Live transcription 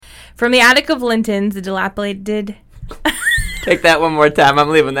From the attic of Linton's, the dilapidated... Take that one more time. I'm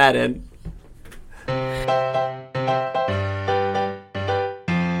leaving that in.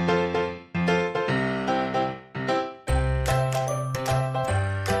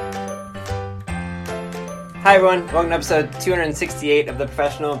 Hi everyone, welcome to episode 268 of the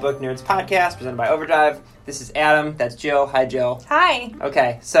Professional Book Nerds Podcast, presented by Overdrive. This is Adam, that's Jill. Hi Jill. Hi.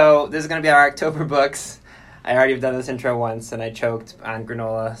 Okay, so this is going to be our October books. I already have done this intro once, and I choked on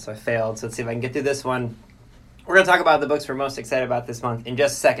granola, so I failed. So let's see if I can get through this one. We're going to talk about the books we're most excited about this month in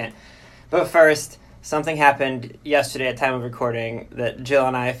just a second. But first, something happened yesterday at time of recording that Jill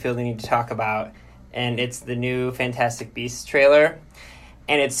and I feel the need to talk about, and it's the new Fantastic Beasts trailer.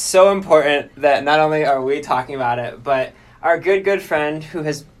 And it's so important that not only are we talking about it, but our good friend who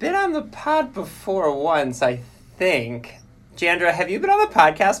has been on the pod before once, I think. Jandra, have you been on the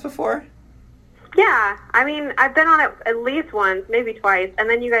podcast before? Yeah, I mean, I've been on it at least once, maybe twice, and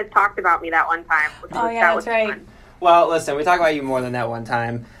then you guys talked about me that one time. That's right. Fun. Well, listen, we talk about you more than that one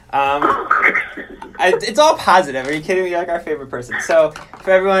time. It's all positive. Are you kidding me? You're like our favorite person. So,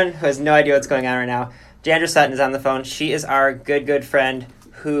 for everyone who has no idea what's going on right now, Jandra Sutton is on the phone. She is our good friend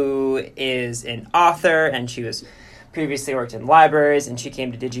who is an author, and she was previously worked in libraries, and she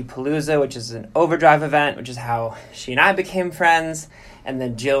came to Digipalooza, which is an Overdrive event, which is how she and I became friends, and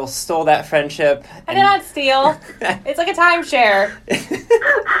then Jill stole that friendship. I did not steal. It's like a timeshare.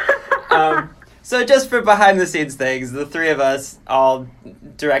 So just for behind-the-scenes things, the three of us all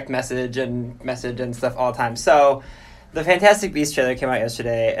direct message and stuff all the time. So the Fantastic Beasts trailer came out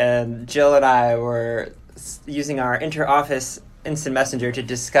yesterday, and Jill and I were using our inter-office instant messenger to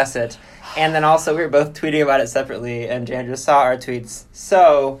discuss it, and then also we were both tweeting about it separately, and Jandra saw our tweets,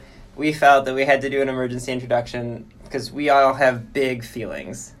 so we felt that we had to do an emergency introduction because we all have big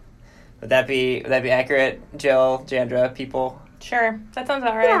feelings. Would that be accurate, Jill, Jandra, people? Sure, that sounds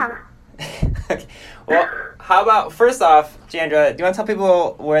about right. Yeah. Okay. Well, how about, first off, Jandra, do you want to tell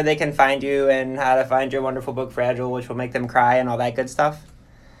people where they can find you and how to find your wonderful book, Fragile, which will make them cry and all that good stuff?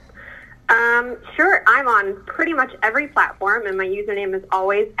 Sure. I'm on pretty much every platform, and my username is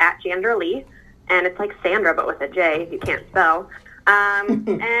always @Jandra Lee, and it's like Sandra, but with a J, if you can't spell.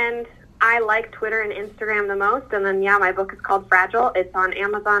 And I like Twitter and Instagram the most, and then, my book is called Fragile. It's on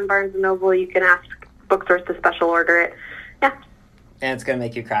Amazon, Barnes & Noble. You can ask Booksource to special order it. Yeah. And it's going to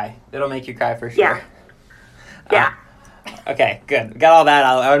make you cry. It'll make you cry for sure. Yeah. Okay, good. Got all that.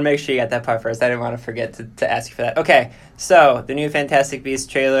 I would make sure you got that part first. I didn't want to forget to ask you for that. Okay, so the new Fantastic Beasts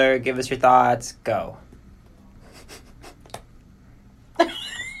trailer. Give us your thoughts. Go.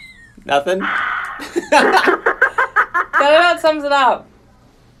 Nothing? That about sums it up.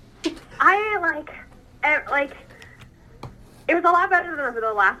 I like, it was a lot better than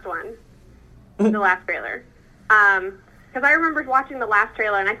the last one, the last trailer. Because I remember watching the last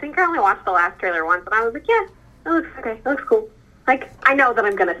trailer, and I think I only watched the last trailer once, and I was like, yeah, that looks okay, that looks cool. Like, I know that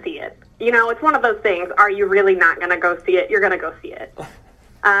I'm going to see it. You know, it's one of those things, are you really not going to go see it? You're going to go see it.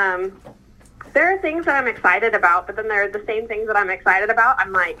 There are things that I'm excited about, but then there are the same things that I'm excited about.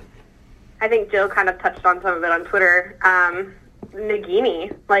 I'm like, I think Jill kind of touched on some of it on Twitter.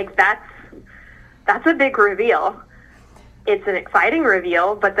 Nagini, like, that's a big reveal. It's an exciting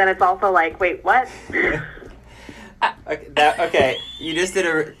reveal, but then it's also like, wait, what? Okay, you just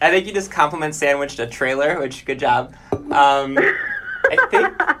did I think you just compliment sandwiched a trailer, which, good job. I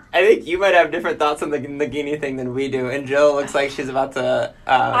think you might have different thoughts on the Nagini thing than we do, and Jill looks like she's about to...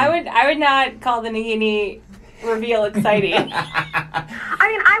 I would not call the Nagini reveal exciting. I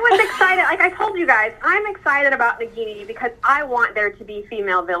mean, I was excited. Like I told you guys, I'm excited about Nagini because I want there to be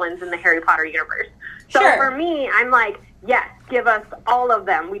female villains in the Harry Potter universe. So Sure. For me, I'm like, yes, give us all of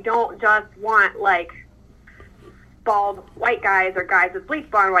them. We don't just want, like, bald white guys or guys with bleach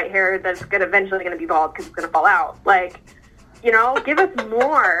blonde white hair that's eventually going to be bald because it's going to fall out. Like, you know, give us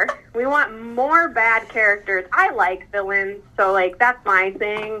more. We want more bad characters. I like villains, so, like, that's my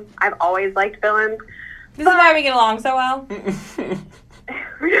thing. I've always liked villains. This is why we get along so well.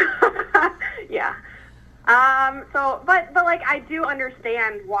 Yeah. But like, I do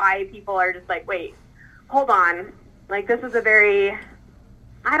understand why people are just like, wait, hold on. Like, this is a very,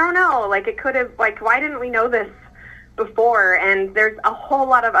 I don't know, like, it could have, like, why didn't we know this before? And there's a whole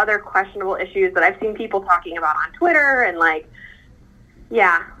lot of other questionable issues that I've seen people talking about on Twitter, and, like,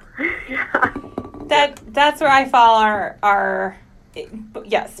 yeah. That's where I fall our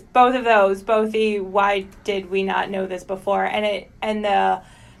yes, both of those, both the why did we not know this before, and the,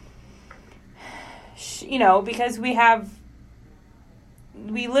 you know, because we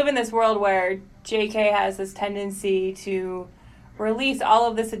live in this world where JK has this tendency to release all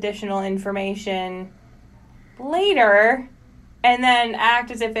of this additional information later and then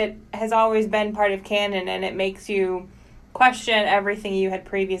act as if it has always been part of canon, and it makes you question everything you had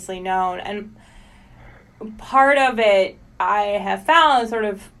previously known. And part of it I have found, sort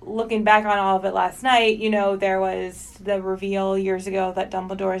of looking back on all of it last night, you know, there was the reveal years ago that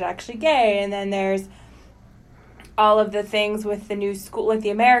Dumbledore is actually gay, and then there's all of the things with the new school, like the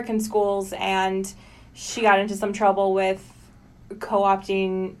American schools, and she got into some trouble with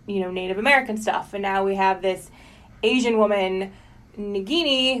co-opting, you know, Native American stuff, and now we have this Asian woman,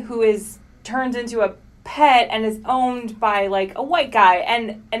 Nagini, who turns into a pet and is owned by, like, a white guy,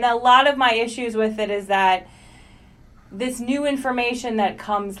 and a lot of my issues with it is that this new information that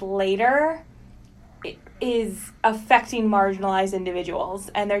comes later is affecting marginalized individuals,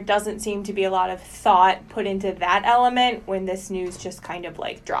 and there doesn't seem to be a lot of thought put into that element when this news just kind of,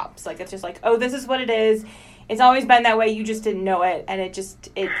 like, drops. Like, it's just like, oh, this is what it is. It's always been that way. You just didn't know it, and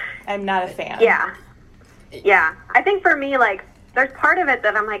I'm not a fan. Yeah. Yeah. I think for me, like, there's part of it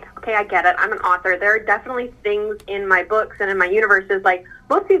that I'm like, okay, I get it. I'm an author. There are definitely things in my books and in my universes. Like,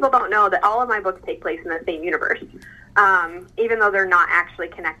 most people don't know that all of my books take place in the same universe. Even though they're not actually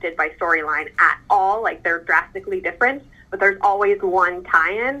connected by storyline at all. Like, they're drastically different, but there's always one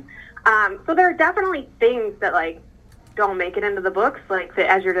tie-in. So there are definitely things that, like, don't make it into the books, like, that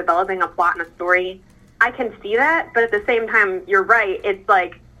as you're developing a plot and a story. I can see that, but at the same time, you're right. It's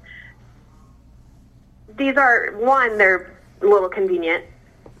like, these are, one, they're a little convenient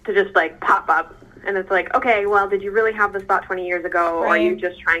to just, like, pop up. And it's like, okay, well, did you really have this thought 20 years ago? Right. Or are you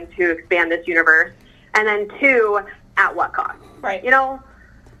just trying to expand this universe? And then two, at what cost? Right. You know?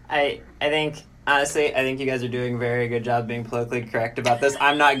 I think, honestly, I think you guys are doing a very good job being politically correct about this.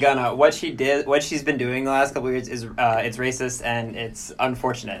 I'm not gonna. What she's been doing the last couple of years is, it's racist and it's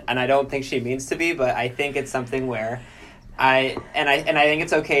unfortunate. And I don't think she means to be, but I think it's something where I think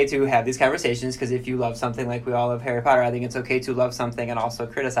it's okay to have these conversations, because if you love something like we all love Harry Potter, I think it's okay to love something and also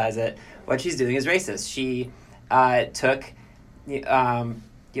criticize it. What she's doing is racist. She took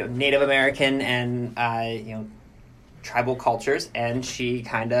Native American and tribal cultures, and she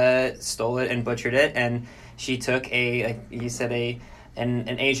kind of stole it and butchered it, and she took an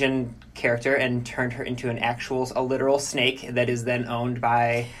Asian character and turned her into a literal snake that is then owned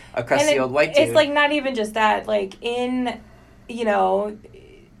by a crusty old white dude. It's like not even just that, like, in, you know,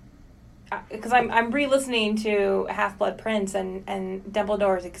 because I'm re-listening to Half-Blood Prince, and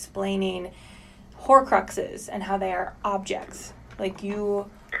Dumbledore is explaining Horcruxes and how they are objects. Like,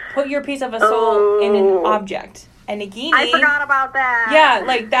 you put your piece of a soul in an object. And Nagini, I forgot about that. Yeah,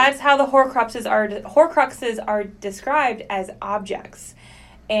 like, that's how the Horcruxes are described as objects.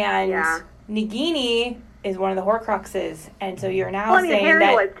 And Nagini is one of the Horcruxes, and so you're now saying Harry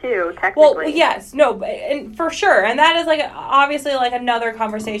that... was too, technically. Well, yes, no, and for sure, and that is, like, obviously, like, another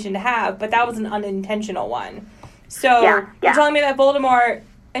conversation to have, but that was an unintentional one. So, you're telling me that Voldemort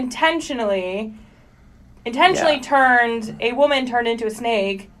intentionally turned a woman turned into a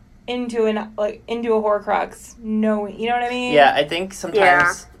snake into a Horcrux. No, you know what I mean? Yeah, I think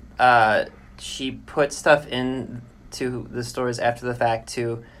sometimes she puts stuff into the stories after the fact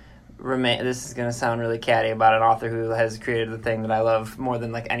to remain. This is going to sound really catty about an author who has created the thing that I love more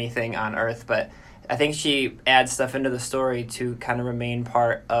than, like, anything on earth, but I think she adds stuff into the story to kind of remain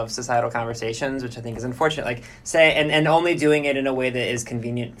part of societal conversations, which I think is unfortunate. Like, say, and only doing it in a way that is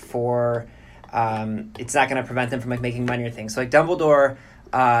convenient for. It's not going to prevent them from, like, making money or things. So, like, Dumbledore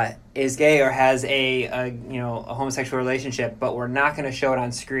is gay or has a homosexual relationship, but we're not going to show it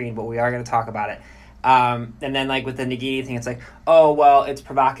on screen, but we are going to talk about it. And then, like, with the Nagini thing, it's like, oh, well, it's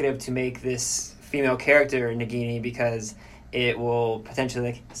provocative to make this female character Nagini because it will potentially,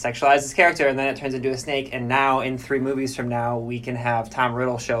 like, sexualize this character, and then it turns into a snake, and now in 3 movies from now we can have Tom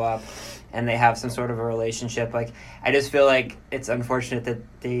Riddle show up and they have some sort of a relationship. Like, I just feel like it's unfortunate that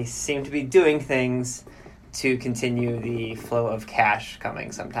they seem to be doing things to continue the flow of cash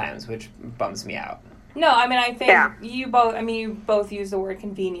coming sometimes, which bums me out. No, I mean, I think you both use the word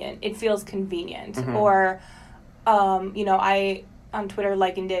convenient. It feels convenient. Mm-hmm. Or, I, on Twitter,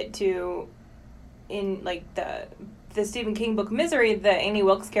 likened it to, in, like, the Stephen King book Misery, the Annie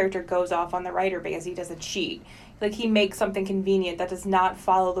Wilkes character goes off on the writer because he does a cheat. Like, he makes something convenient that does not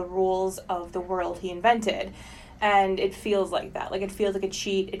follow the rules of the world he invented. And it feels like that. Like, it feels like a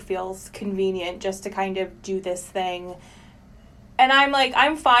cheat. It feels convenient just to kind of do this thing. And I'm like,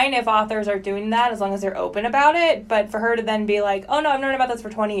 I'm fine if authors are doing that as long as they're open about it. But for her to then be like, oh, no, I've known about this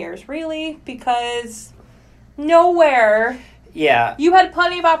for 20 years. Really? Because nowhere. Yeah. You had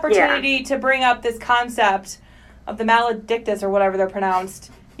plenty of opportunity to bring up this concept of the Maledictus or whatever they're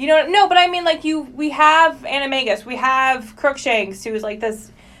pronounced. You know, no, but I mean, like, we have Animagus. We have Crookshanks, who is, like,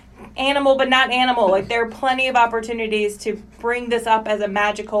 this animal but not animal. Like, there are plenty of opportunities to bring this up as a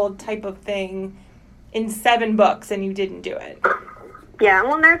magical type of thing in 7 books, and you didn't do it. Yeah,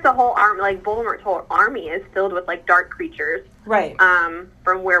 well, there's the whole army, like, Voldemort's whole army is filled with, like, dark creatures. Right.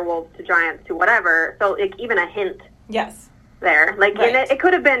 From werewolves to giants to whatever. So, like, even a hint. Yes. There. Like, right. and it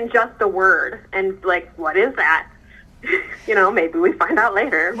could have been just the word, and, like, what is that? You know, maybe we find out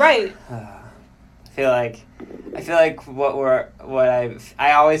later. Right. I feel like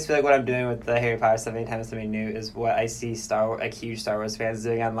I always feel like what I'm doing with the Harry Potter stuff anytime something new is what I see huge Star Wars fans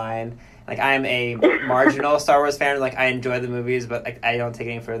doing online. Like, I am a marginal Star Wars fan. Like, I enjoy the movies, but like, I don't take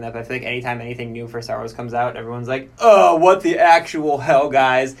any further than that. But I feel like anytime anything new for Star Wars comes out, everyone's like, "Oh, what the actual hell,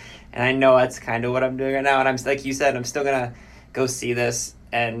 guys!" And I know that's kind of what I'm doing right now. And I'm, like you said, I'm still gonna go see this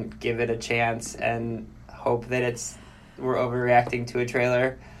and give it a chance and hope that we're overreacting to a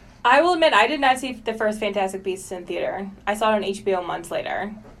trailer. I will admit, I did not see the first Fantastic Beasts in theater. I saw it on HBO months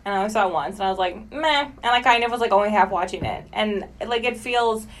later. And I only saw it once, and I was like, meh. And I kind of was, like, only half watching it. And, like, it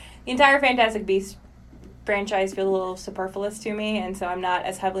feels... The entire Fantastic Beasts franchise feels a little superfluous to me, and so I'm not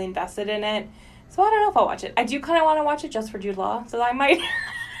as heavily invested in it. So I don't know if I'll watch it. I do kind of want to watch it just for Jude Law, so I might...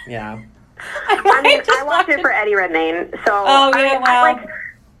 Yeah. I watched it for Eddie Redmayne, so... Oh, yeah, well...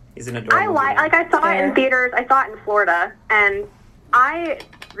 He's an adorable I saw it in theaters. I saw it in Florida, and I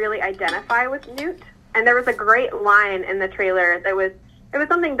really identify with Newt. And there was a great line in the trailer that was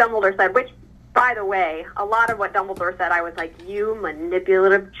something Dumbledore said, which, by the way, a lot of what Dumbledore said, I was like, you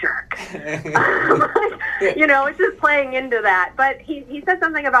manipulative jerk. You know, it's just playing into that. But he said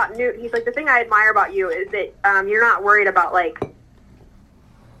something about Newt. He's like, the thing I admire about you is that you're not worried about, like,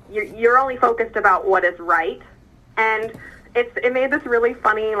 you're only focused about what is right. And it made this really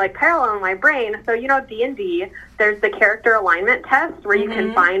funny, like, parallel in my brain. So, you know, D&D, there's the character alignment test where you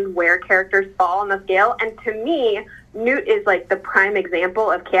can find where characters fall on the scale. And to me, Newt is, like, the prime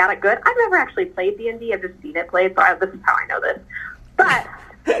example of chaotic good. I've never actually played D&D. I've just seen it played, so this is how I know this. But,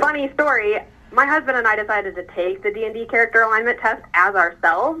 funny story, my husband and I decided to take the D&D character alignment test as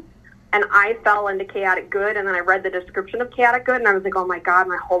ourselves. And I fell into chaotic good, and then I read the description of chaotic good, and I was like, oh, my God,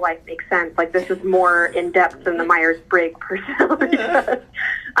 my whole life makes sense. Like, this is more in-depth than the Myers-Briggs personality test.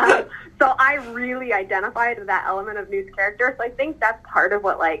 So I really identified with that element of Newt's character. So I think that's part of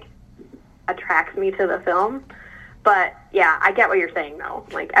what, like, attracts me to the film. But, yeah, I get what you're saying, though.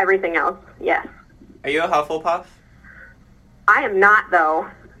 Like, everything else, yes. Are you a Hufflepuff? I am not, though.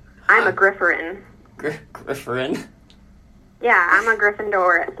 I'm a Gryffindor. Gryffindor? Yeah, I'm a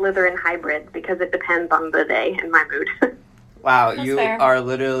Gryffindor Slytherin hybrid because it depends on the day and my mood. Wow, That's you fair. are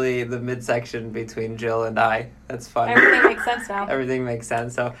literally the midsection between Jill and I. That's fun. Everything makes sense now. Everything makes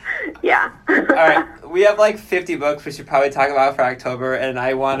sense. So, Yeah. all right, we have like 50 books we should probably talk about for October, and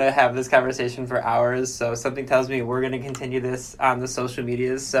I want to have this conversation for hours. So something tells me we're going to continue this on the social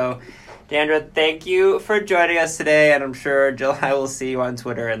medias. So, Deandra, thank you for joining us today, and I'm sure Jill and I will see you on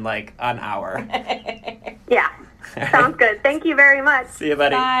Twitter in like an hour. Yeah. Sounds good. Thank you very much. See you,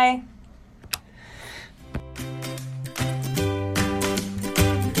 buddy. Bye.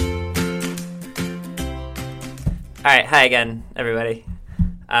 All right, hi again, everybody.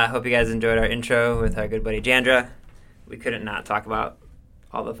 Hope you guys enjoyed our intro with our good buddy Jandra. We couldn't not talk about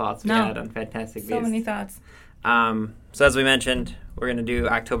all the thoughts we had on Fantastic Beasts. So many thoughts. So as we mentioned, we're going to do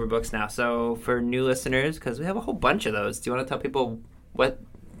October books now. So for new listeners, because we have a whole bunch of those, do you want to tell people what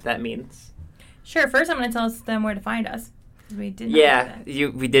that means? Sure. First, I'm going to tell them where to find us. We didn't.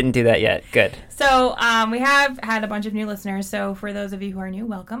 We didn't do that yet. Good. So we have had a bunch of new listeners. So for those of you who are new,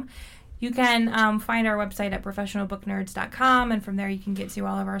 welcome. You can find our website at professionalbooknerds.com, and from there you can get to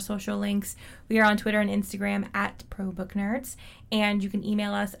all of our social links. We are on Twitter and Instagram at ProBookNerds, and you can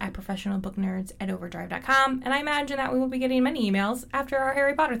email us at professionalbooknerds@overdrive.com, and I imagine that we will be getting many emails after our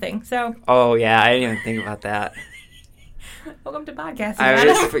Harry Potter thing. So, Oh, yeah, I didn't even think about that. welcome to podcasting. I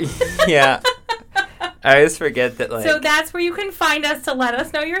always forget that, like... So that's where you can find us to let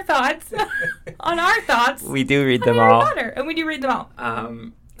us know your thoughts on our thoughts. We do read on them Harry all. Potter, and we do read them all.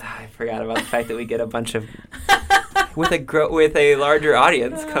 I forgot about the fact that we get a bunch of... with a larger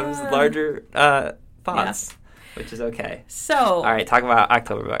audience comes larger thoughts, which is okay. So... All right, talk about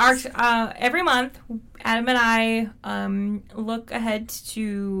October books. Every month, Adam and I look ahead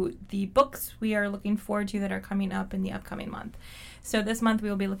to the books we are looking forward to that are coming up in the upcoming month. So this month we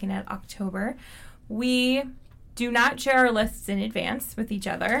will be looking at October. We do not share our lists in advance with each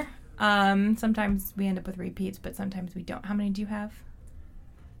other. Sometimes we end up with repeats, but sometimes we don't. How many do you have?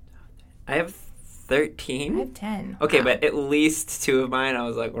 I have 13. I have 10. Okay, Wow. but at least 2 of mine, I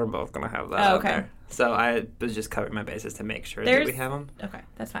was like, we're both going to have that out okay. there. So I was just covering my bases to make sure that There's- we have them. Okay,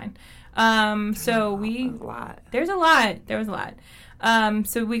 that's fine. So we... A lot. There's a lot. There was a lot.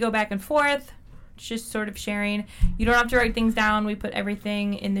 So we go back and forth, just sort of sharing. You don't have to write things down. We put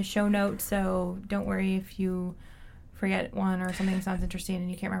everything in the show notes, so don't worry if you forget one or something sounds interesting and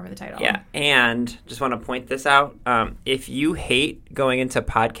you can't remember the title. Yeah, and just want to point this out. If you hate going into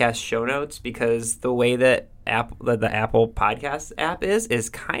podcast show notes because the way that the Apple Podcast app is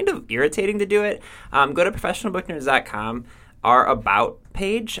kind of irritating to do it, go to professionalbooknerds.com. Our About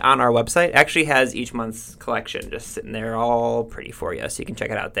page on our website actually has each month's collection just sitting there all pretty for you, so you can check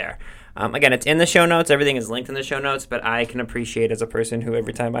it out there. Again, it's in the show notes. Everything is linked in the show notes, but I can appreciate as a person who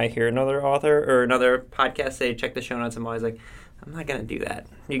every time I hear another author or another podcast say check the show notes, I'm always like, I'm not going to do that.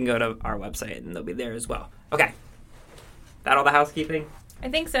 You can go to our website, and they'll be there as well. Okay. That all the housekeeping? I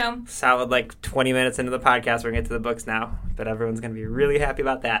think so. Solid 20 minutes into the podcast. We're going to get to the books now, but everyone's going to be really happy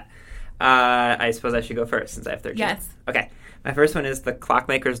about that. I suppose I should go first since I have 13. Yes. Okay. My first one is The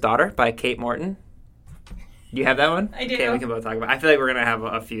Clockmaker's Daughter by Kate Morton. Do you have that one? I do. Okay, we can both talk about it. I feel like we're going to have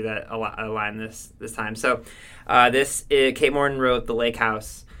a few that align this time. So Kate Morton wrote The Lake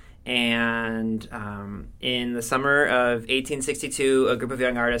House, and in the summer of 1862, a group of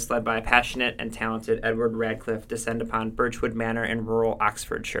young artists led by passionate and talented Edward Radcliffe descend upon Birchwood Manor in rural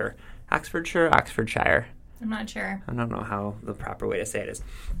Oxfordshire. Oxfordshire. I'm not sure. I don't know how the proper way to say it is.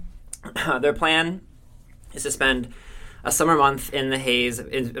 Their plan is to spend a summer month in the haze of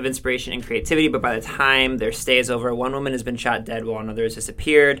inspiration and creativity, but by the time their stay is over, one woman has been shot dead while another has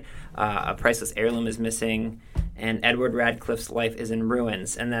disappeared, a priceless heirloom is missing, and Edward Radcliffe's life is in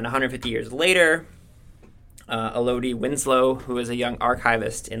ruins. And then 150 years later, Elodie Winslow, who is a young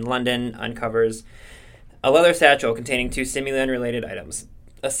archivist in London, uncovers a leather satchel containing two seemingly unrelated items: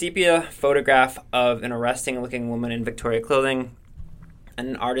 a sepia photograph of an arresting-looking woman in Victoria clothing, and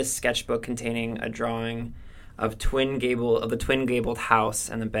an artist's sketchbook containing a drawing of the twin-gabled house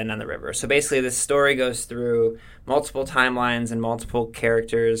and the bend on the river. So basically, this story goes through multiple timelines and multiple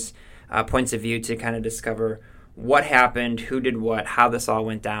characters' points of view to kind of discover what happened, who did what, how this all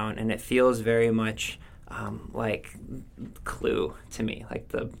went down, and it feels very much like Clue to me, like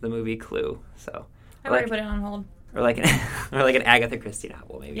the movie Clue. So I already put it on hold. Or like an Agatha Christie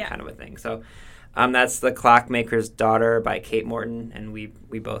novel, maybe, kind of a thing. So that's The Clockmaker's Daughter by Kate Morton, and we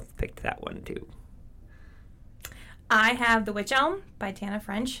both picked that one too. I have The Witch Elm by Tana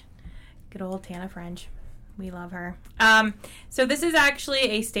French. Good old Tana French. We love her. So this is actually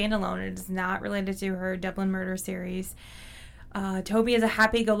a standalone. It is not related to her Dublin Murder series. Toby is a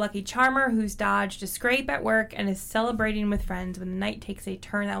happy-go-lucky charmer who's dodged a scrape at work and is celebrating with friends when the night takes a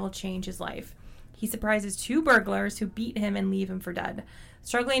turn that will change his life. He surprises two burglars who beat him and leave him for dead.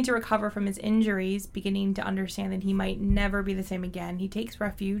 Struggling to recover from his injuries, beginning to understand that he might never be the same again, he takes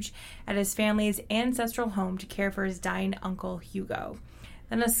refuge at his family's ancestral home to care for his dying uncle, Hugo.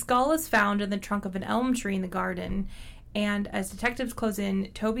 Then a skull is found in the trunk of an elm tree in the garden, and as detectives close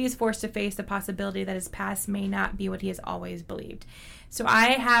in, Toby is forced to face the possibility that his past may not be what he has always believed. So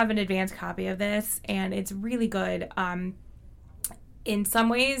I have an advanced copy of this, and it's really good. In some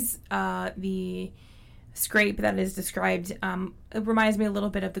ways, the scrape that is described it reminds me a little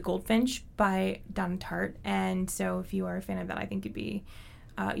bit of The Goldfinch by Donna Tartt, and so if you are a fan of that, I think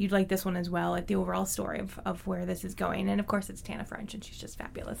you'd like this one as well, like the overall story of where this is going. And of course it's Tana French, and she's just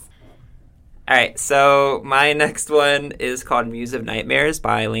fabulous. All right, so my next one is called Muse of Nightmares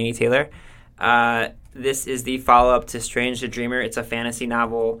by Laini Taylor. This is the follow-up to Strange the Dreamer. It's a fantasy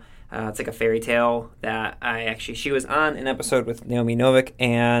novel. It's like a fairy tale that she was on an episode with Naomi Novik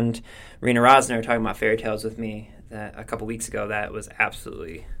and Rena Rosner talking about fairy tales with me a couple weeks ago. That was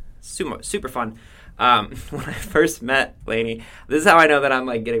absolutely super fun. When I first met Laini, this is how I know that I'm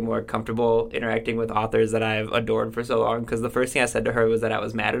like getting more comfortable interacting with authors that I've adored for so long, because the first thing I said to her was that I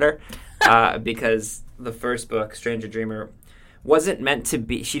was mad at her because the first book, Strange the Dreamer, wasn't meant to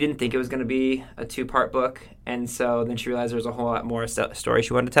be, she didn't think it was going to be a 2-part book, and so then she realized there was a whole lot more story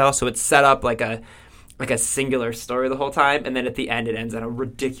she wanted to tell, so it's set up like a singular story the whole time, and then at the end it ends on a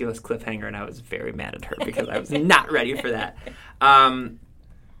ridiculous cliffhanger, and I was very mad at her because I was not ready for that.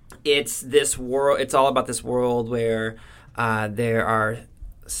 It's this world, it's all about this world where there are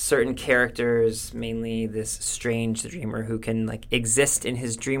certain characters, mainly this Strange the Dreamer, who can like exist in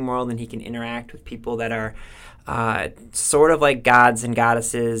his dream world, and he can interact with people that are sort of like gods and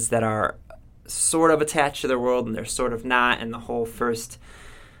goddesses that are sort of attached to their world, and they're sort of not. And the whole first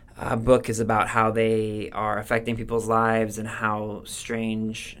book is about how they are affecting people's lives and how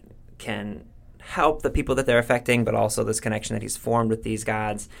Strange can help the people that they're affecting, but also this connection that he's formed with these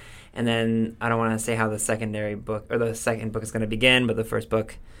gods. And then I don't want to say how the second book is going to begin, but the first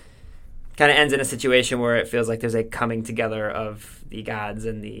book kind of ends in a situation where it feels like there's a coming together of the gods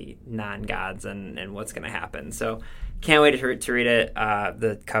and the non-gods and what's going to happen. So can't wait to read it.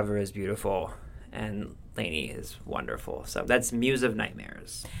 The cover is beautiful, and Lainey is wonderful. So that's Muse of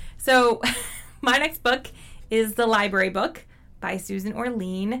Nightmares. So my next book is The Library Book by Susan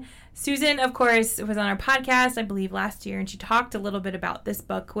Orlean. Susan, of course, was on our podcast, I believe, last year, and she talked a little bit about this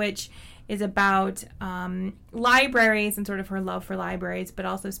book, which is about libraries and sort of her love for libraries, but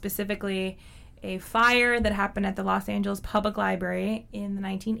also specifically a fire that happened at the Los Angeles Public Library in the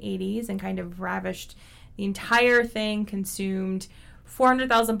 1980s and kind of ravished the entire thing, consumed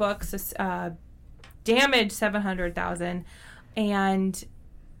 400,000 books, damaged 700,000, and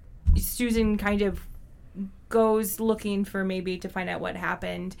Susan kind of goes looking for maybe to find out what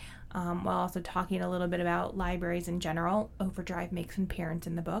happened, while also talking a little bit about libraries in general. Overdrive makes an appearance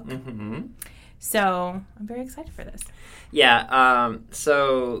in the book. Mm-hmm. So I'm very excited for this. Yeah,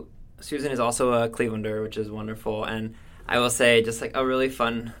 so Susan is also a Clevelander, which is wonderful, and I will say just like a really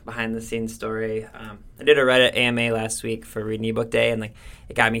fun behind-the-scenes story. I did a Reddit AMA last week for Read an eBook Day, and like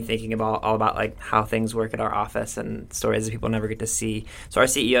it got me thinking about all about like how things work at our office and stories that people never get to see. So our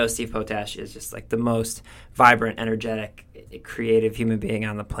CEO, Steve Potash, is just like the most vibrant, energetic, creative human being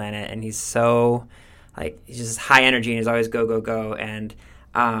on the planet, and he's so like he's just high energy and he's always go, go, go, and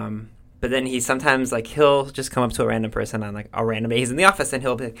but then he sometimes, like, he'll just come up to a random person on, like, a random day. He's in the office, and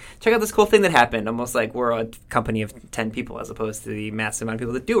he'll be like, check out this cool thing that happened. Almost like we're a company of 10 people as opposed to the massive amount of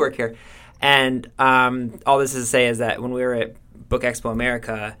people that do work here. And all this is to say is that when we were at Book Expo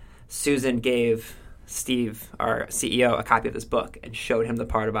America, Susan gave Steve, our CEO, a copy of this book and showed him the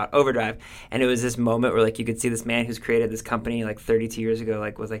part about Overdrive. And it was this moment where, like, you could see this man who's created this company, like, 32 years ago,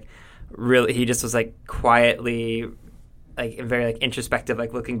 like, was, like, really, he just was, like, quietly, like very like introspective,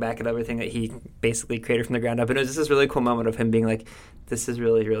 like looking back at everything that he basically created from the ground up, and it was just this really cool moment of him being like, "This is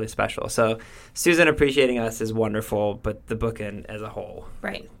really, really special." So Susan appreciating us is wonderful, but the book as a whole,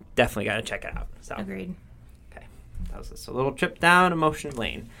 right? Definitely got to check it out. So agreed. Okay, that was just a little trip down emotion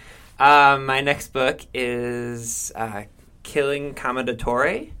lane. My next book is "Killing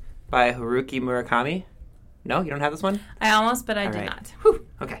Commendatore" by Haruki Murakami. No, you don't have this one? I almost, but I All did right. not. Whew.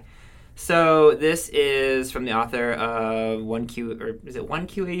 Okay. So this is from the author of 1Q, or is it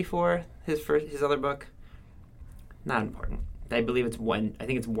 1Q84? His other book. Not important. I believe it's one. I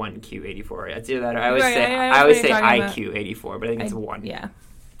think it's 1Q84. It's either that. Or I always say IQ84, but I think it's one. Yeah.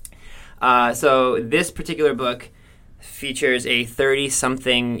 So this particular book features a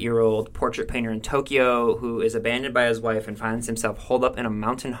 30-something-year-old portrait painter in Tokyo who is abandoned by his wife and finds himself holed up in a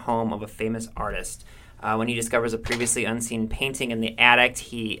mountain home of a famous artist. When he discovers a previously unseen painting in the attic,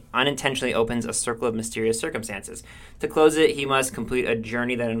 he unintentionally opens a circle of mysterious circumstances. To close it, he must complete a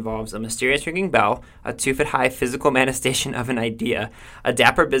journey that involves a mysterious ringing bell, a 2-foot-high physical manifestation of an idea, a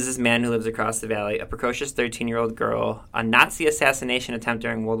dapper businessman who lives across the valley, a precocious 13-year-old girl, a Nazi assassination attempt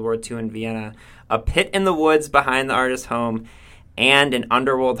during World War II in Vienna, a pit in the woods behind the artist's home, and an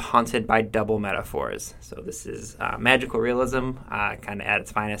underworld haunted by double metaphors. So this is magical realism, kind of at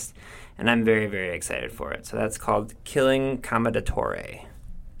its finest. And I'm very, very excited for it. So that's called Killing Commendatore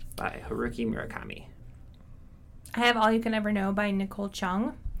by Haruki Murakami. I have All You Can Ever Know by Nicole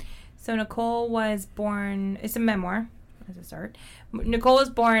Chung. So Nicole was born, it's a memoir, as a start. Nicole was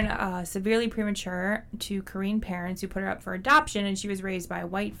born severely premature to Korean parents who put her up for adoption, and she was raised by a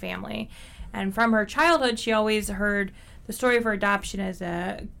white family. And from her childhood, she always heard the story of her adoption as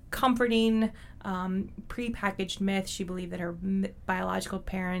a comforting, prepackaged myth. She believed that her biological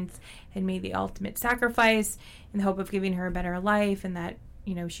parents had made the ultimate sacrifice in the hope of giving her a better life, and that,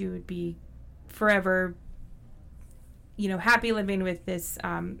 you know, she would be forever, you know, happy living with this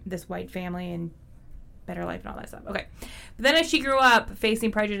this white family and better life and all that stuff. Okay. But then as she grew up,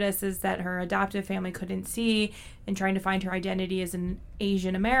 facing prejudices that her adoptive family couldn't see and trying to find her identity as an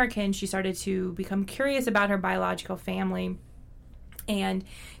Asian American, she started to become curious about her biological family and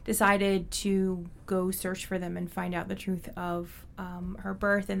decided to go search for them and find out the truth of her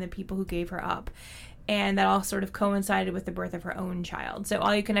birth and the people who gave her up. And that all sort of coincided with the birth of her own child. So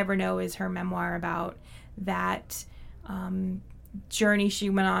All You Can Ever Know is her memoir about that journey she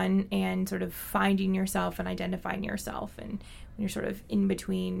went on and sort of finding yourself and identifying yourself, and when you're sort of in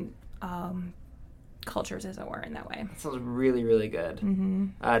between cultures, as it were, in that way. That sounds really, really good. Mm-hmm.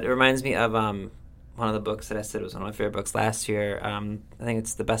 It reminds me of one of the books that I said was one of my favorite books last year. I think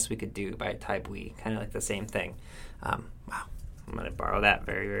it's The Best We Could Do by Tai Bui. Kind of like the same thing. Wow. I'm going to borrow that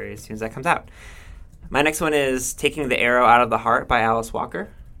very, very as soon as that comes out. My next one is Taking the Arrow Out of the Heart by Alice Walker.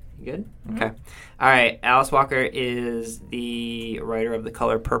 You good? Mm-hmm. Okay. All right. Alice Walker is the writer of The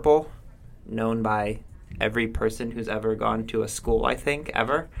Color Purple, known by every person who's ever gone to a school, I think,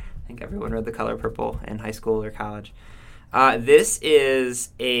 ever. I think everyone read The Color Purple in high school or college. This is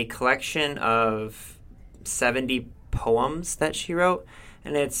a collection of 70 poems that she wrote,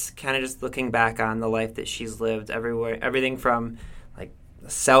 and it's kind of just looking back on the life that she's lived everywhere, everything from like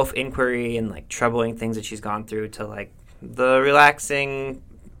self-inquiry and like troubling things that she's gone through to like the relaxing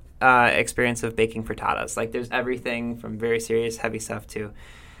experience of baking frittatas. Like there's everything from very serious, heavy stuff to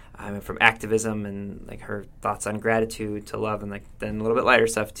from activism and like her thoughts on gratitude to love, and like then a little bit lighter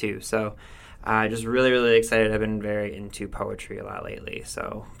stuff too. So just really, really excited. I've been very into poetry a lot lately.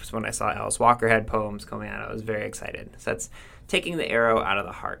 So just when I saw Alice Walker had poems coming out, I was very excited. So that's Taking the Arrow Out of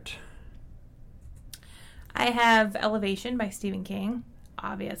the Heart. I have Elevation by Stephen King,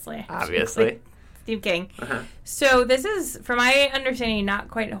 obviously. Stephen King. Uh-huh. So this is, from my understanding, not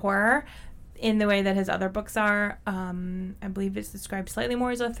quite horror in the way that his other books are. I believe it's described slightly more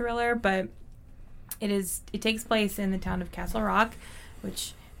as a thriller, but it takes place in the town of Castle Rock,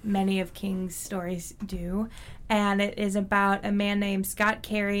 which many of King's stories do. And it is about a man named Scott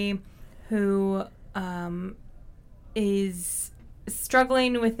Carey who is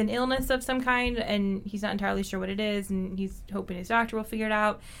struggling with an illness of some kind, and he's not entirely sure what it is, and he's hoping his doctor will figure it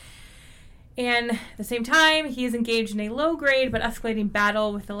out. And at the same time, he is engaged in a low-grade but escalating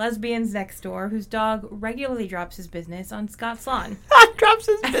battle with the lesbians next door, whose dog regularly drops his business on Scott's lawn. Drops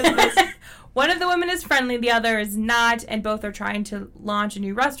his business. One of the women is friendly, the other is not, and both are trying to launch a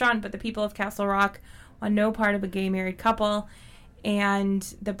new restaurant, but the people of Castle Rock want no part of a gay married couple,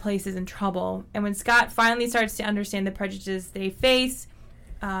 and the place is in trouble. And when Scott finally starts to understand the prejudices they face,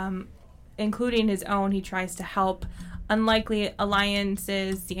 including his own, he tries to help. Unlikely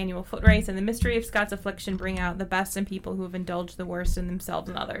alliances, the annual foot race, and the mystery of Scott's affliction bring out the best in people who have indulged the worst in themselves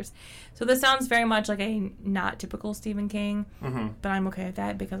and others. So this sounds very much like a not typical Stephen King, but I'm okay with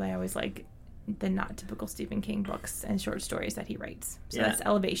that because I always like the not typical Stephen King books and short stories that he writes. So that's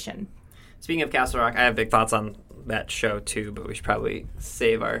Elevation. Speaking of Castle Rock, I have big thoughts on that show too, but we should probably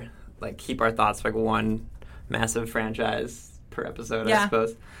keep our thoughts like one massive franchise per episode, I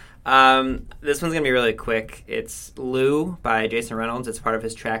suppose. This one's going to be really quick. It's Lou by Jason Reynolds. It's part of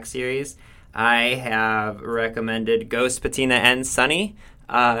his track series. I have recommended Ghost, Patina, and Sunny,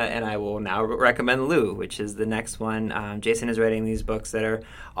 and I will now recommend Lou, which is the next one. Jason is writing these books that are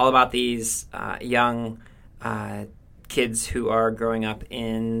all about these young kids who are growing up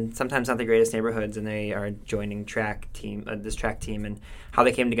in sometimes not the greatest neighborhoods, and they are joining this track team, and how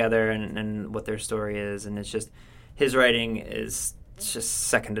they came together and what their story is. And it's just, his writing is just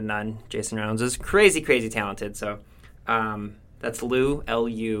second to none. Jason Reynolds is crazy, crazy talented. So that's Lou,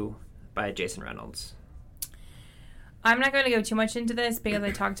 L-U, by Jason Reynolds. I'm not going to go too much into this because I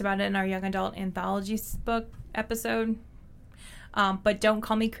talked about it in our young adult anthologies book episode. But Don't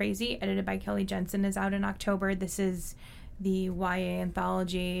Call Me Crazy, edited by Kelly Jensen, is out in October. This is the YA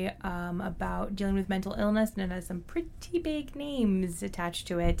anthology about dealing with mental illness, and it has some pretty big names attached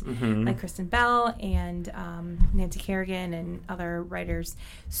to it, like Kristen Bell and Nancy Kerrigan and other writers.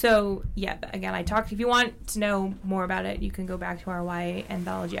 So, yeah, again, if you want to know more about it, you can go back to our YA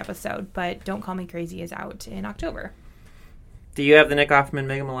anthology episode, but Don't Call Me Crazy is out in October. Do you have the Nick Offerman,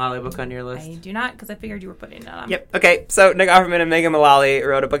 Megan Mullally book on your list? I do not, because I figured you were putting it on. Yep. Okay, so Nick Offerman and Megan Mullally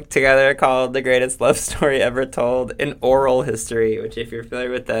wrote a book together called The Greatest Love Story Ever Told, an oral history, which, if you're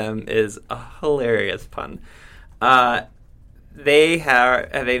familiar with them, is a hilarious pun. They have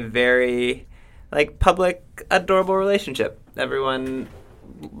a very, public, adorable relationship. Everyone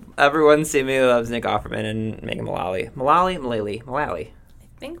seemingly loves Nick Offerman and Megan Mullally. Mullally.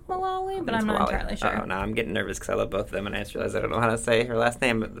 I think Mullally, but I'm not entirely sure. Oh, no, I'm getting nervous because I love both of them, and I just realized I don't know how to say her last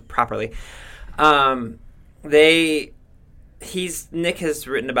name properly. Nick has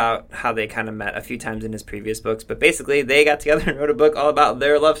written about how they kind of met a few times in his previous books, but basically they got together and wrote a book all about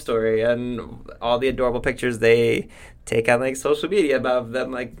their love story and all the adorable pictures they take on social media about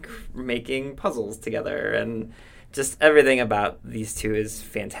them making puzzles together, and just everything about these two is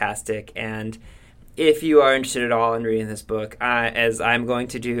fantastic. And if you are interested at all in reading this book, as I'm going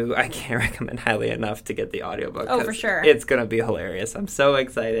to do, I can't recommend highly enough to get the audiobook. Oh, for sure. It's going to be hilarious. I'm so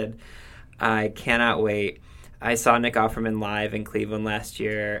excited. I cannot wait. I saw Nick Offerman live in Cleveland last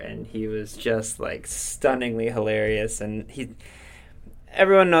year, and he was just, stunningly hilarious. And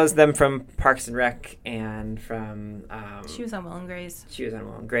everyone knows them from Parks and Rec and from... She was on Will and Grace.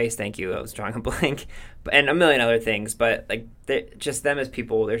 Thank you. I was drawing a blank. And a million other things. But, just them as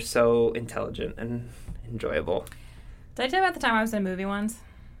people, they're so intelligent and enjoyable. Did I tell you about the time I was in a movie once?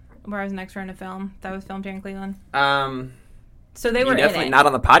 Where I was an extra in a film that was filmed here in Cleveland? So they were definitely in it. Not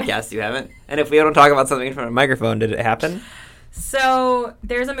on the podcast, you haven't. And if we don't talk about something in front of a microphone, did it happen? So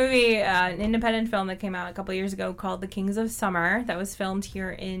there's a movie, an independent film that came out a couple years ago called The Kings of Summer that was filmed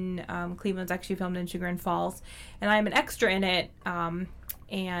here in Cleveland. It's actually filmed in Sugar and Falls. And I'm an extra in it.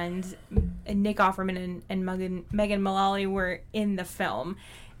 And Nick Offerman and Megan Mullally were in the film.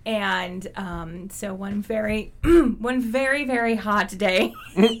 And so one very, very hot day,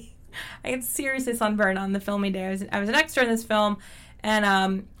 I had seriously sunburned on the filming day. I was an extra in this film. And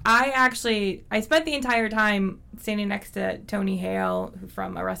I spent the entire time standing next to Tony Hale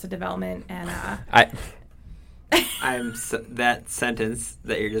from Arrested Development, and that sentence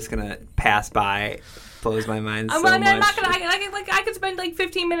that you're just gonna pass by blows my mind so much. I'm not gonna. I could spend like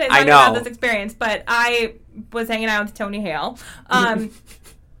 15 minutes I talking know. about this experience, but I was hanging out with Tony Hale.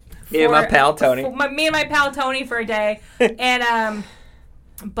 Me and my pal Tony. Me and my pal Tony for a day, and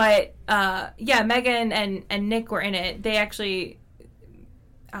but Megan and Nick were in it. They actually.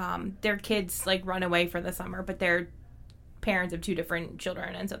 Their kids like run away for the summer, but they're parents of two different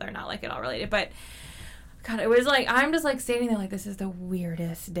children, and so they're not like at all related. But God, it was like I'm just like standing there like this is the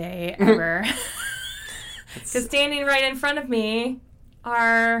weirdest day ever. Because standing right in front of me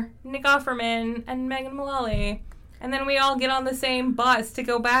are Nick Offerman and Megan Mullally, and then we all get on the same bus to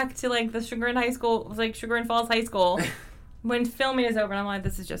go back to like the Sugar and Falls High School when filming is over. And I'm like,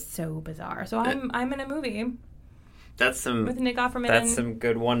 this is just so bizarre. So I'm in a movie. With Nick Offerman. That's some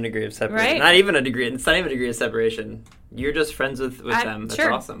good 1 degree of separation. Right? Not even a degree. It's not even a degree of separation. You're just friends with them. That's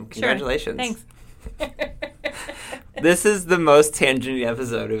sure, awesome. Congratulations. Sure. Thanks. This is the most tangent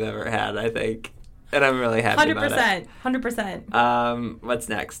episode we've ever had, I think. And I'm really happy about it. 100%. What's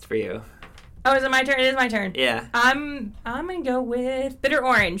next for you? Oh, is it my turn? It is my turn. Yeah. I'm going to go with Bitter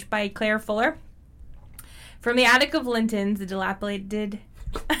Orange by Claire Fuller. From the attic of Linton's, the dilapidated...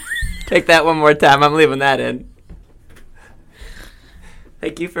 Take that one more time. I'm leaving that in.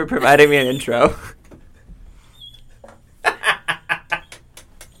 Thank you for providing me an intro.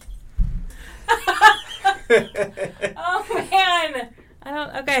 Oh, man.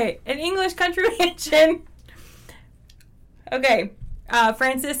 Okay. An English country mansion. Okay.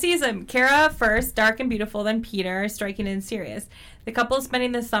 Frances sees him. Kara first, dark and beautiful, then Peter, striking and serious. The couple is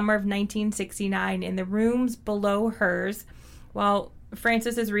spending the summer of 1969 in the rooms below hers, while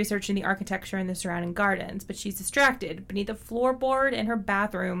Frances is researching the architecture in the surrounding gardens, but she's distracted. Beneath a floorboard in her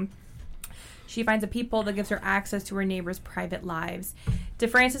bathroom, she finds a peephole that gives her access to her neighbors' private lives. To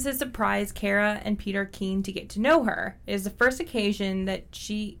Frances's surprise, Kara and Peter are keen to get to know her. It is the first occasion that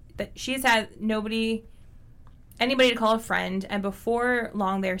she has had anybody to call a friend, and before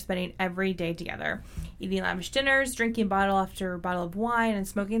long they are spending every day together, eating lavish dinners, drinking bottle after bottle of wine, and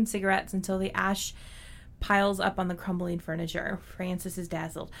smoking cigarettes until the ash piles up on the crumbling furniture. Frances is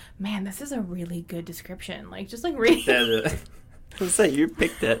dazzled. Man, this is a really good description. Like, just like reading. So you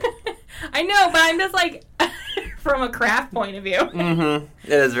picked it. I know, but I'm just like, from a craft point of view. Mm-hmm.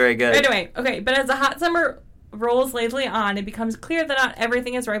 It is very good. Anyway, okay, but as the hot summer rolls lazily on, it becomes clear that not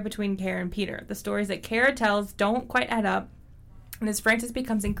everything is right between Kara and Peter. The stories that Kara tells don't quite add up, and as Frances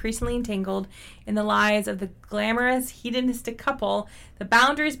becomes increasingly entangled in the lies of the glamorous, hedonistic couple, the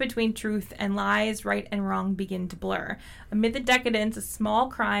boundaries between truth and lies, right and wrong, begin to blur. Amid the decadence, a small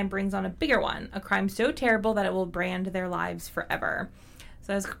crime brings on a bigger one, a crime so terrible that it will brand their lives forever.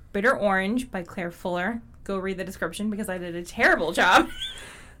 So that's Bitter Orange by Claire Fuller. Go read the description because I did a terrible job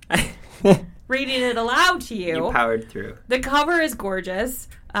reading it aloud to you. You powered through. The cover is gorgeous.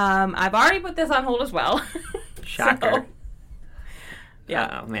 I've already put this on hold as well. Shocker. So,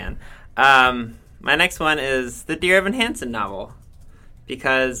 yeah. Oh, man. My next one is the Dear Evan Hansen novel,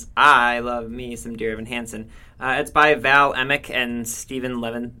 because I love me some Dear Evan Hansen. It's by Val Emick and Stephen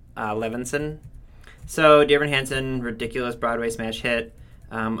Levinson. So, Dear Evan Hansen, ridiculous Broadway smash hit.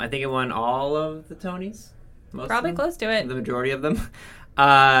 I think it won all of the Tonys. Probably close to it. The majority of them.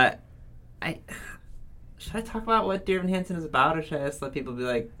 Should I talk about what Dear Evan Hansen is about, or should I just let people be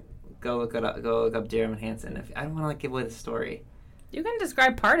like, go look up Dear Evan Hansen? I don't want to give away the story. You can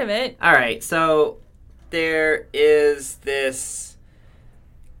describe part of it. All right, so there is this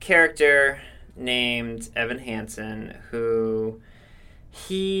character named Evan Hansen who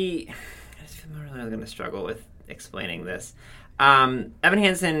I'm really going to struggle with explaining this. Evan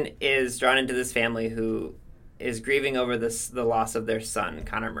Hansen is drawn into this family who is grieving over the loss of their son,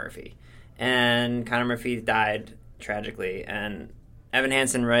 Connor Murphy. And Connor Murphy died tragically, and Evan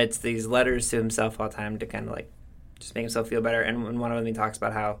Hansen writes these letters to himself all the time to kind of like just make himself feel better. And in one of them, he talks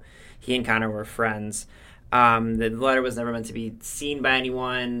about how he and Connor were friends. The letter was never meant to be seen by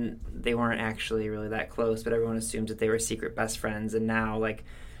anyone. They weren't actually really that close, but everyone assumes that they were secret best friends. And now, like,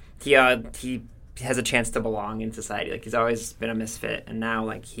 he has a chance to belong in society. Like, he's always been a misfit, and now,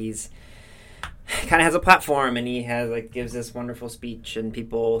 like, he's kind of has a platform, and he has like gives this wonderful speech, and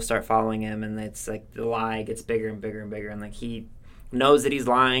people start following him, and it's like the lie gets bigger and bigger and bigger, and like he knows that he's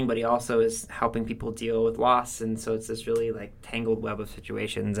lying, but he also is helping people deal with loss, and so it's this really like tangled web of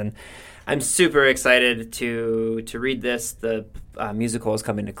situations. And I'm super excited to read this. The musical is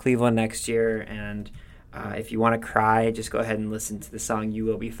coming to Cleveland next year, and if you want to cry, just go ahead and listen to the song "You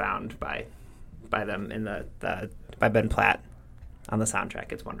Will Be Found" by them in by Ben Platt on the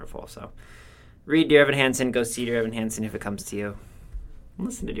soundtrack. It's wonderful. So read Dear Evan Hansen. Go see Dear Evan Hansen if it comes to you.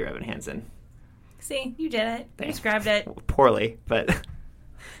 Listen to Dear Evan Hansen. See, you did it. You described it. Poorly, but...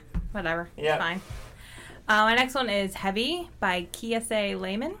 Whatever. Yeah. It's fine. My next one is Heavy by Kiese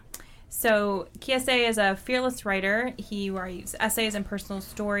Lehman. So Kiese is a fearless writer. He writes essays and personal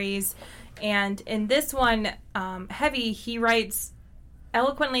stories. And in this one, Heavy, he writes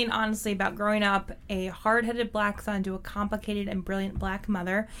eloquently and honestly about growing up a hard-headed black son to a complicated and brilliant black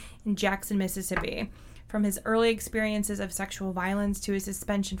mother in Jackson, Mississippi. From his early experiences of sexual violence to his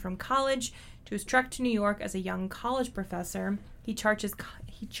suspension from college to his trek to New York as a young college professor, he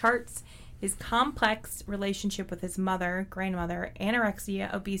charts his complex relationship with his mother, grandmother,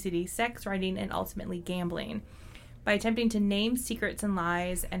 anorexia, obesity, sex, writing, and ultimately gambling. By attempting to name secrets and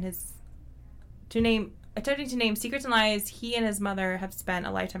lies he and his mother have spent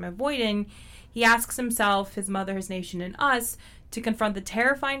a lifetime avoiding, he asks himself, his mother, his nation, and us to confront the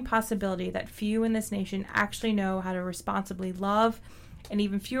terrifying possibility that few in this nation actually know how to responsibly love, and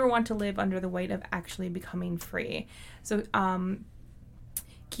even fewer want to live under the weight of actually becoming free. So,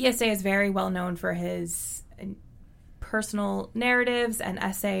 Kiese is very well known for his personal narratives and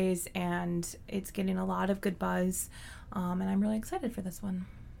essays, and it's getting a lot of good buzz, and I'm really excited for this one.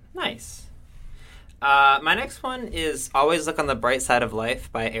 Nice. My next one is Always Look on the Bright Side of Life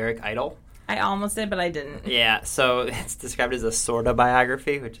by Eric Idle. I almost did, but I didn't. Yeah, so it's described as a sort of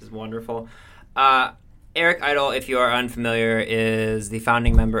biography, which is wonderful. Eric Idle, if you are unfamiliar, is the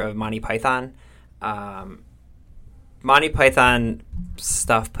founding member of Monty Python. Monty Python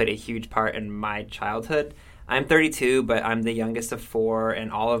stuff played a huge part in my childhood. I'm 32, but I'm the youngest of 4,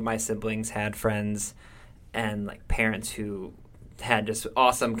 and all of my siblings had friends and like parents who had just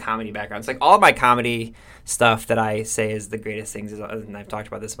awesome comedy backgrounds. Like all of my comedy stuff that I say is the greatest things, and I've talked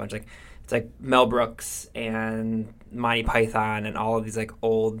about this a bunch, like it's like Mel Brooks and Monty Python and all of these like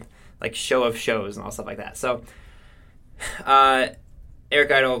old like show of shows and all stuff like that. So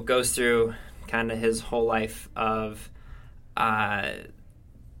Eric Idle goes through kind of his whole life of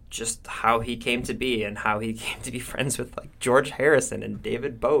just how he came to be and how he came to be friends with like George Harrison and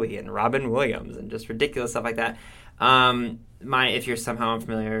David Bowie and Robin Williams and just ridiculous stuff like that. If you're somehow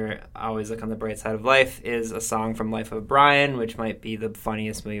unfamiliar, Always Look on the Bright Side of Life is a song from Life of Brian, which might be the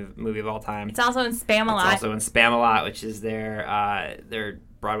funniest movie of all time. It's also in Spam-A-Lot. It's also in Spam-A-Lot, which is their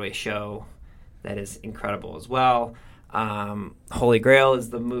Broadway show that is incredible as well. Holy Grail is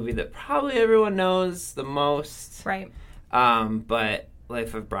the movie that probably everyone knows the most. Right. But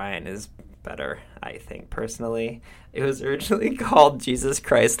Life of Brian is better, I think, personally. It was originally called Jesus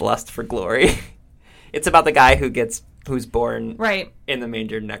Christ, Lust for Glory. It's about the guy who's born right in the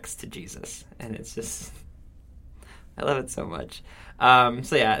manger next to Jesus. And it's just, I love it so much.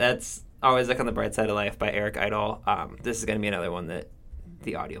 So yeah, that's Always Look on the Bright Side of Life by Eric Idle. This is going to be another one that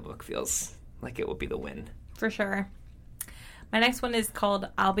the audiobook feels like it will be the win. For sure. My next one is called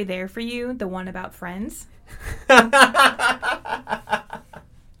I'll Be There For You, the one about friends. That's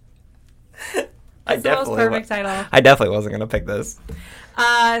the most perfect title. I definitely wasn't going to pick this.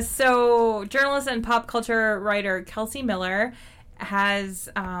 So journalist and pop culture writer Kelsey Miller has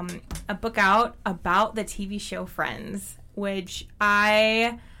a book out about the TV show Friends, which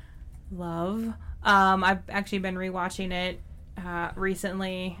I love. I've actually been rewatching it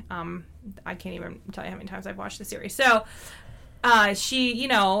recently. I can't even tell you how many times I've watched the series. So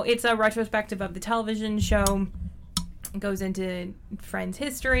it's a retrospective of the television show. It goes into Friends'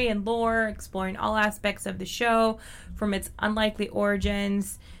 history and lore, exploring all aspects of the show, from its unlikely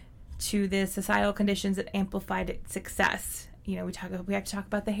origins to the societal conditions that amplified its success. We have to talk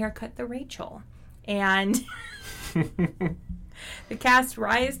about the haircut, the Rachel, and the cast's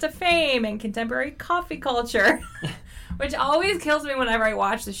rise to fame and contemporary coffee culture, which always kills me whenever I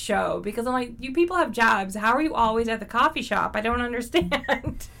watch the show, because I'm like, you people have jobs. How are you always at the coffee shop? I don't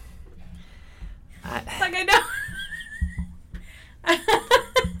understand. I know.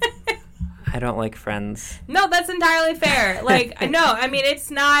 I don't like Friends. No, that's entirely fair. It's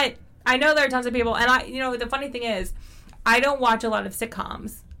not. I know there are tons of people, and the funny thing is, I don't watch a lot of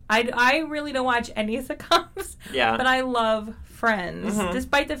sitcoms. I really don't watch any sitcoms. Yeah. But I love Friends,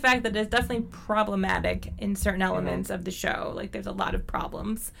 despite the fact that it's definitely problematic in certain elements of the show. Like, there's a lot of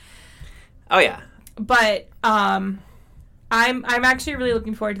problems. Oh, yeah. But I'm actually really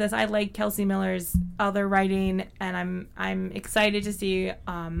looking forward to this. I like Kelsey Miller's other writing, and I'm excited to see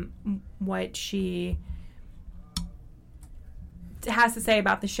what she has to say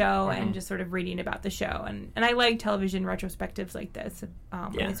about the show and just sort of reading about the show. And I like television retrospectives like this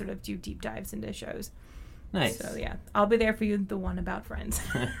when they sort of do deep dives into shows. Nice. So, yeah. I'll be there for you, the one about Friends.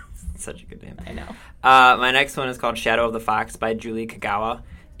 Such a good name. I know. My next one is called Shadow of the Fox by Julie Kagawa.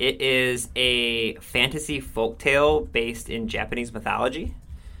 It is a fantasy folktale based in Japanese mythology.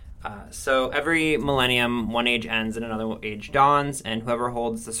 So every millennium, one age ends and another age dawns, and whoever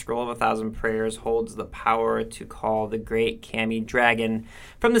holds the Scroll of 1,000 Prayers holds the power to call the great Kami dragon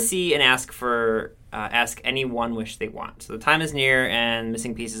from the sea and ask any one wish they want. So the time is near, and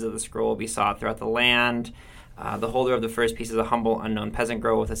missing pieces of the scroll will be sought throughout the land. The holder of the first piece is a humble, unknown peasant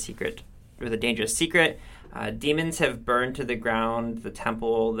girl with a dangerous secret. Demons have burned to the ground the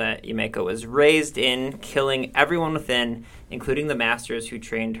temple that Yumeko was raised in, killing everyone within, including the masters who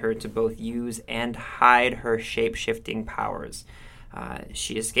trained her to both use and hide her shape-shifting powers.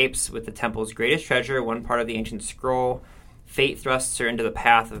 She escapes with the temple's greatest treasure, one part of the ancient scroll. Fate thrusts her into the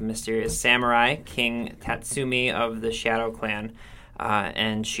path of a mysterious samurai, King Tatsumi of the Shadow Clan,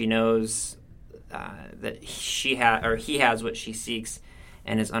 and she knows that he has what she seeks,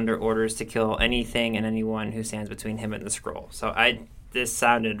 and is under orders to kill anything and anyone who stands between him and the scroll. So this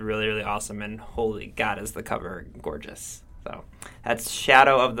sounded really, really awesome, and holy God, is the cover gorgeous. So that's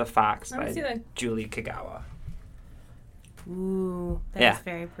Shadow of the Fox by Julie Kagawa. Ooh, that's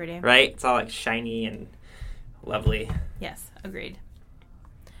very pretty. Right? It's all like shiny and lovely. Yes, agreed.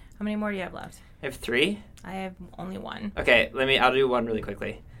 How many more do you have left? I have 3. I have only 1. Okay, I'll do one really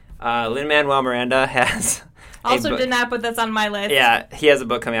quickly. Lin-Manuel Miranda has also did not put this on my list. Yeah, he has a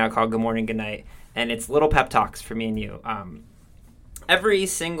book coming out called Good Morning, Good Night, and it's little pep talks for me and you. Every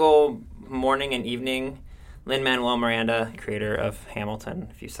single morning and evening, Lin-Manuel Miranda, creator of Hamilton,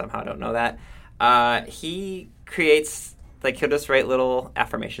 if you somehow don't know that, he creates, he'll just write little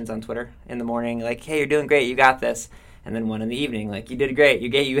affirmations on Twitter in the morning, like, hey, you're doing great, you got this. And then one in the evening, like, you did great,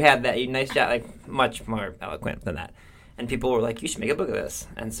 you had that, nice job, much more eloquent than that. And people were like, you should make a book of this.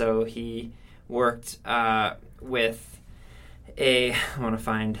 And so he worked with Johnny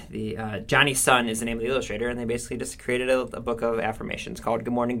Sun is the name of the illustrator, and they basically just created a book of affirmations called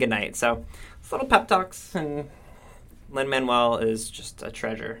Good Morning, Good Night. So it's little pep talks, and Lin-Manuel is just a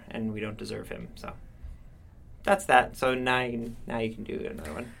treasure, and we don't deserve him. So that's that. So now you can do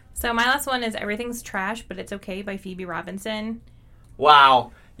another one. So my last one is Everything's Trash, But It's Okay by Phoebe Robinson.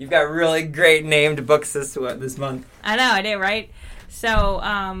 Wow. You've got really great named books this month. I know, I do, right?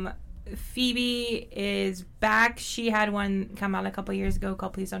 So, Phoebe is back. She had one come out a couple years ago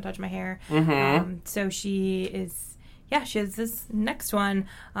called Please Don't Touch My Hair. Mm-hmm. So she has this next one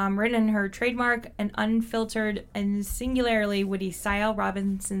written in her trademark and unfiltered and singularly witty style.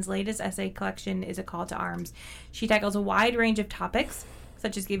 Robinson's latest essay collection is a call to arms. She tackles a wide range of topics,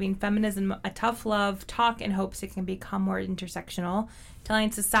 such as giving feminism a tough love talk in hopes it can become more intersectional,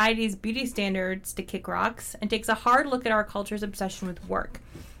 telling society's beauty standards to kick rocks, and takes a hard look at our culture's obsession with work.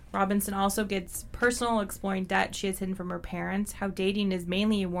 Robinson also gets personal, exploring debt she has hidden from her parents, how dating is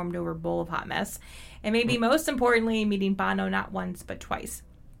mainly a warmed-over bowl of hot mess, and maybe most importantly, meeting Bono not once but twice.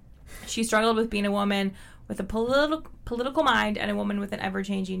 She struggled with being a woman with a political mind and a woman with an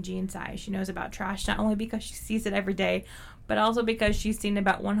ever-changing gene size. She knows about trash not only because she sees it every day, but also because she's seen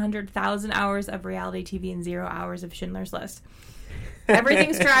about 100,000 hours of reality TV and 0 hours of Schindler's List.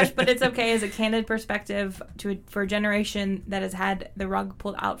 Everything's Trash, But It's Okay is a candid perspective for a generation that has had the rug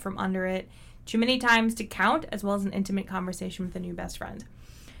pulled out from under it too many times to count, as well as an intimate conversation with a new best friend.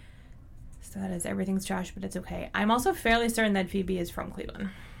 So that is Everything's Trash, But It's Okay. I'm also fairly certain that Phoebe is from Cleveland.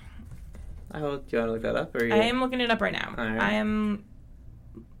 Do you want to look that up? I am looking it up right now. Right. I am,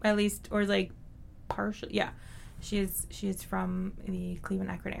 at least, or partially, yeah. She is from the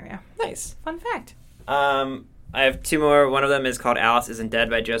Cleveland-Akron area. Nice. Fun fact. I have 2 more. One of them is called Alice Isn't Dead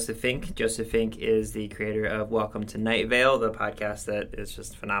by Joseph Fink. Joseph Fink is the creator of Welcome to Night Vale, the podcast that is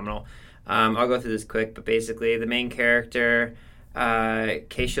just phenomenal. I'll go through this quick, but basically the main character,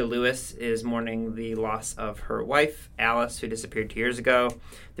 Keisha Lewis, is mourning the loss of her wife, Alice, who disappeared 2 years ago.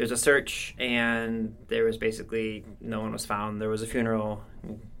 There's a search, and there was basically no one was found. There was a funeral.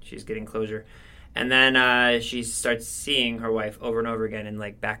 She's getting closure. And then she starts seeing her wife over and over again in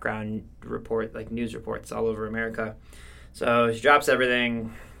background news reports all over America. So she drops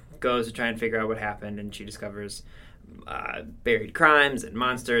everything, goes to try and figure out what happened, and she discovers buried crimes and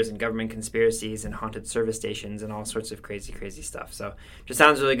monsters and government conspiracies and haunted service stations and all sorts of crazy, crazy stuff. So just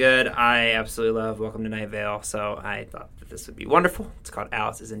sounds really good. I absolutely love Welcome to Night Vale, so I thought that this would be wonderful. It's called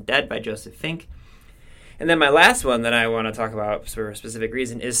Alice Isn't Dead by Joseph Fink. And then my last one that I want to talk about for a specific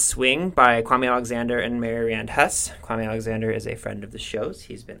reason is Swing by Kwame Alexander and Mary Rand Hess. Kwame Alexander is a friend of the show's.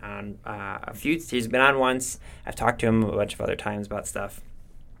 He's been on he's been on once. I've talked to him a bunch of other times about stuff.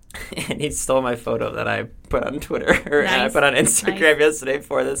 And he stole my photo that I put on Twitter, or I put on Instagram yesterday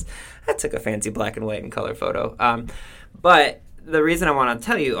for this. I took a fancy black and white and color photo. But the reason I want to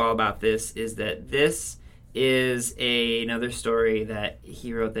tell you all about this is that this is another story that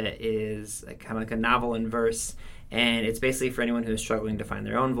he wrote that is kind of like a novel in verse. And it's basically for anyone who's struggling to find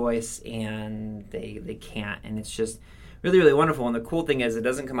their own voice and they can't. And it's just really, really wonderful. And the cool thing is it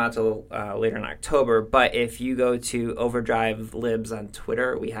doesn't come out till later in October. But if you go to Overdrive Libs on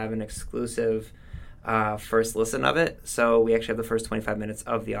Twitter, we have an exclusive first listen of it. So we actually have the first 25 minutes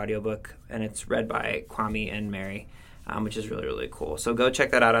of the audiobook, and it's read by Kwame and Mary, which is really, really cool. So go check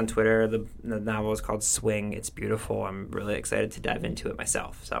that out on Twitter. The novel is called Swing. It's beautiful. I'm really excited to dive into it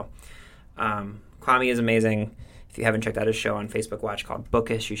myself. So Kwame is amazing. If you haven't checked out his show on Facebook Watch called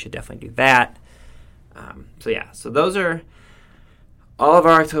Bookish, you should definitely do that. So those are all of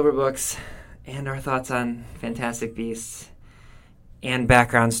our October books and our thoughts on Fantastic Beasts and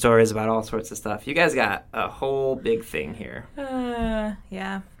background stories about all sorts of stuff. You guys got a whole big thing here.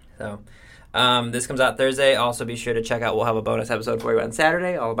 Yeah. So this comes out Thursday. Also be sure to check out, we'll have a bonus episode for you on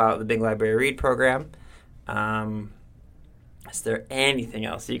Saturday all about the Big Library Read program. Is there anything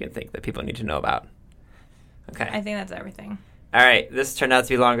else you can think that people need to know about? Okay. I think that's everything. All right. This turned out to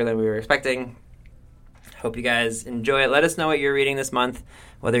be longer than we were expecting. Hope you guys enjoy it. Let us know what you're reading this month,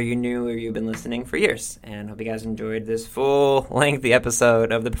 whether you're new or you've been listening for years. And hope you guys enjoyed this full lengthy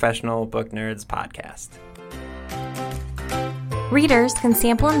episode of the Professional Book Nerds podcast. Readers can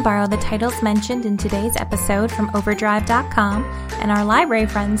sample and borrow the titles mentioned in today's episode from Overdrive.com, and our library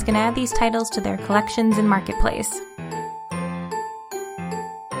friends can add these titles to their collections and marketplace.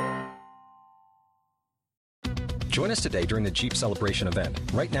 Join us today during the Jeep Celebration event.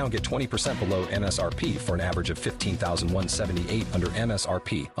 Right now, get 20% below MSRP for an average of $15,178 under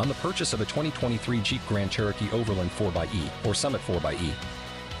MSRP on the purchase of a 2023 Jeep Grand Cherokee Overland 4xE or Summit 4xE.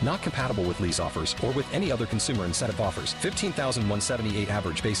 Not compatible with lease offers or with any other consumer incentive offers. $15,178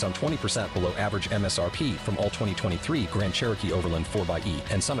 average based on 20% below average MSRP from all 2023 Grand Cherokee Overland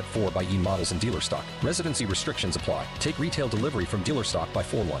 4xE and Summit 4xE models in dealer stock. Residency restrictions apply. Take retail delivery from dealer stock by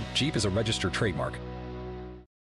 4/1. Jeep is a registered trademark.